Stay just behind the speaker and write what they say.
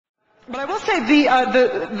But I will say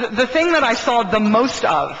the thing that I saw the most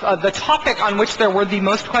of, the topic on which there were the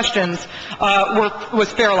most questions,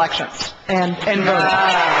 was fair elections and voting.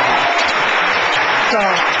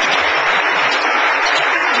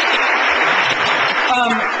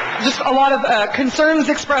 Just a lot of concerns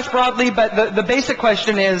expressed broadly, but the basic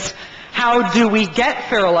question is, how do we get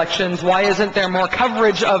fair elections? Why isn't there more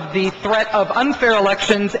coverage of the threat of unfair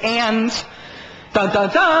elections? And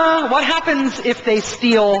what happens if they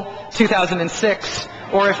steal 2006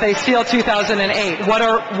 or if they steal 2008?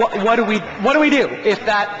 What do we do if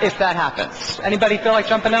that happens? Anybody feel like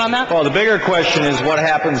jumping in on that? Well, the bigger question is what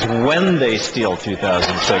happens when they steal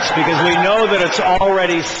 2006, because we know that it's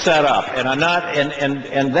already set up, and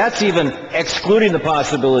and that's even excluding the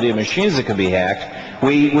possibility of machines that could be hacked.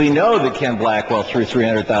 We know that Ken Blackwell threw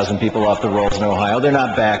 300,000 people off the rolls in Ohio. They're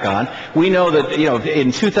not back on. We know that,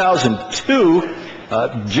 in 2002,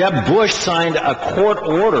 Jeb Bush signed a court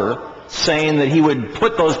order saying that he would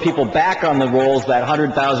put those people back on the rolls, that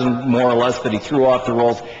 100,000 more or less that he threw off the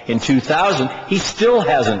rolls in 2000. He still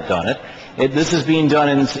hasn't done it. This is being done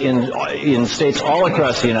in states all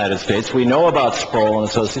across the United States. We know about Sproul and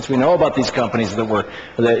Associates. We know about these companies in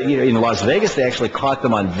Las Vegas. They actually caught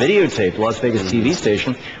them on videotape, Las Vegas TV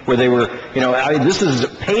station, where they were, this is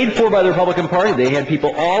paid for by the Republican Party. They had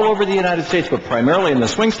people all over the United States, but primarily in the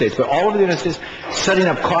swing states, but all over the United States, setting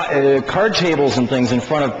up card tables and things in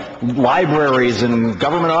front of libraries and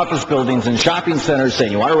government office buildings and shopping centers,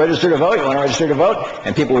 saying, you want to register to vote? You want to register to vote?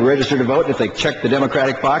 And people would register to vote. If they checked the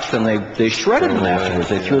Democratic box, then they shredded them afterwards.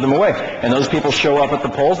 They threw them away. And those people show up at the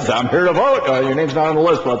polls and say, I'm here to vote. Your name's not on the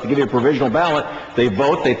list. We'll have to give you a provisional ballot. They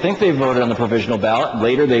vote. They think they voted on the provisional ballot.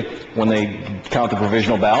 Later, when they count the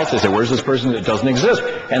provisional ballots, they say, where's this person? It doesn't exist.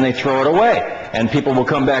 And they throw it away. And people will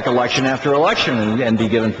come back election after election and be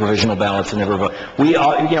given provisional ballots and never vote. We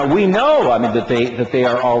know, that they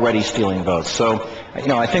are already stealing votes. So,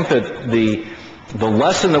 I think that the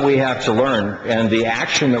lesson that we have to learn and the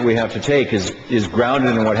action that we have to take is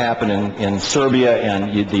grounded in what happened in Serbia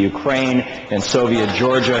and the Ukraine and Soviet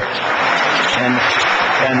Georgia and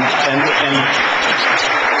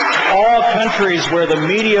all countries where the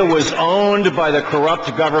media was owned by the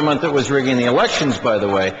corrupt government that was rigging the elections, by the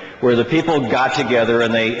way, where the people got together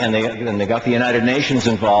and they got the United Nations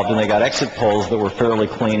involved and they got exit polls that were fairly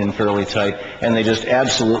clean and fairly tight, and they just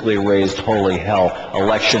absolutely raised holy hell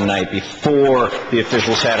election night before the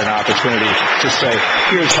officials had an opportunity to say,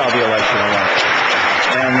 here's how the election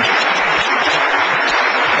went.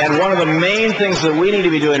 And one of the main things that we need to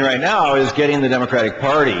be doing right now is getting the Democratic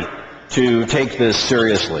Party to take this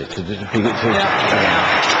seriously. This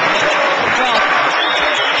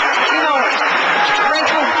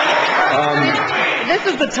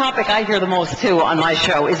is the topic I hear the most too on my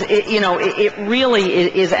show. It really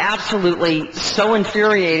is absolutely so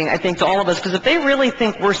infuriating, I think, to all of us, because if they really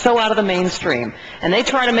think we're so out of the mainstream and they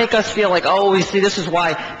try to make us feel like, oh, you see, this is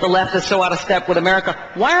why the left is so out of step with America,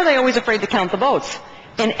 why are they always afraid to count the votes?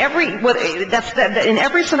 In every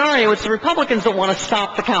scenario, it's the Republicans that want to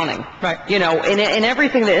stop the counting. Right. In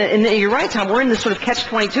everything. And you're right, Tom. We're in this sort of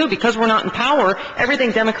catch-22 because we're not in power.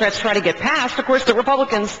 Everything Democrats try to get passed, of course, the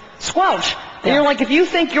Republicans squelch. And you're like, if you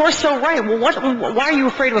think you're so right, well, why are you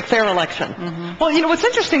afraid of a fair election? Mm-hmm. Well, what's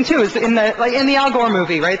interesting too is in the Al Gore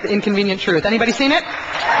movie, right, The Inconvenient Truth. Anybody seen it?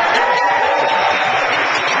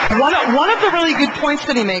 One of the really good points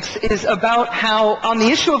that he makes is about how, on the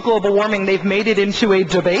issue of global warming, they've made it into a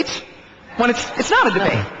debate when it's not a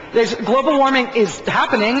debate. Global warming is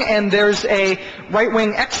happening, and there's a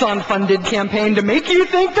right-wing Exxon-funded campaign to make you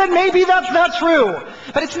think that maybe that's not true.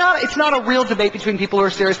 But it's not a real debate between people who are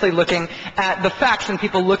seriously looking at the facts and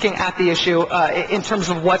people looking at the issue in terms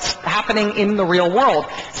of what's happening in the real world.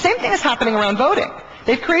 Same thing is happening around voting.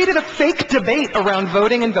 They've created a fake debate around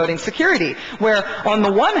voting and voting security, where on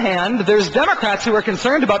the one hand, there's Democrats who are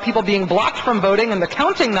concerned about people being blocked from voting and the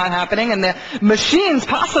counting not happening and the machines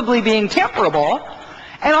possibly being tamperable.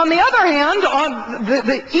 And on the other hand, on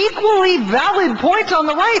the equally valid point on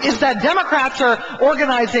the right is that Democrats are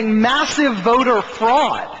organizing massive voter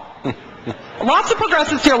fraud. Lots of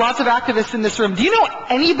progressives here, lots of activists in this room. Do you know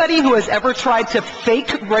anybody who has ever tried to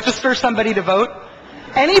fake register somebody to vote?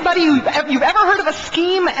 Anybody you've ever heard of a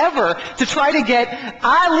scheme ever to try to get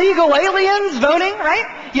illegal aliens voting, right?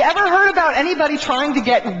 You ever heard about anybody trying to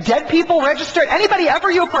get dead people registered? Anybody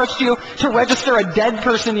ever approached you to register a dead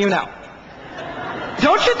person you know?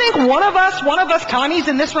 Don't you think one of us commies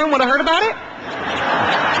in this room would have heard about it?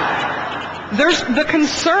 There's the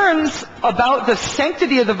concerns about the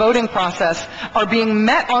sanctity of the voting process are being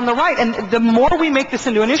met on the right, and the more we make this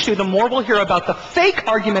into an issue, the more we'll hear about the fake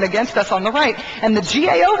argument against us on the right. And the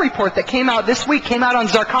GAO report that came out this week came out on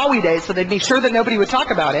Zarqawi Day, so they'd be sure that nobody would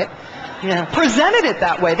talk about it. Yeah. Presented it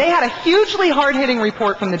that way. They had a hugely hard-hitting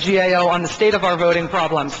report from the GAO on the state of our voting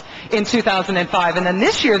problems in 2005, and then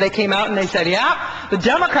this year they came out and they said, yeah, the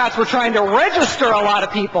Democrats were trying to register a lot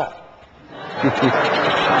of people.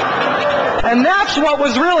 And that's what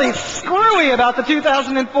was really screwy about the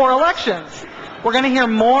 2004 elections. We're going to hear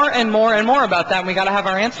more and more and more about that, and we got to have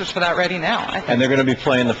our answers for that ready now, I think. And they're going to be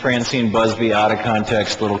playing the Francine Busby out of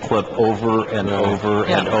context little clip over and over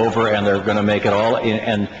and over, and they're going to make it all,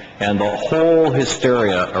 and the whole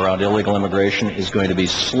hysteria around illegal immigration is going to be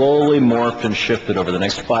slowly morphed and shifted over the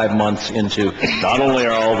next 5 months into not only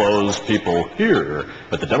are all those people here,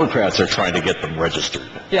 but the Democrats are trying to get them registered.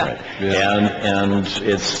 Yeah. Right? And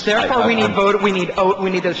it's Therefore, we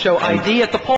need to show ID at the polls.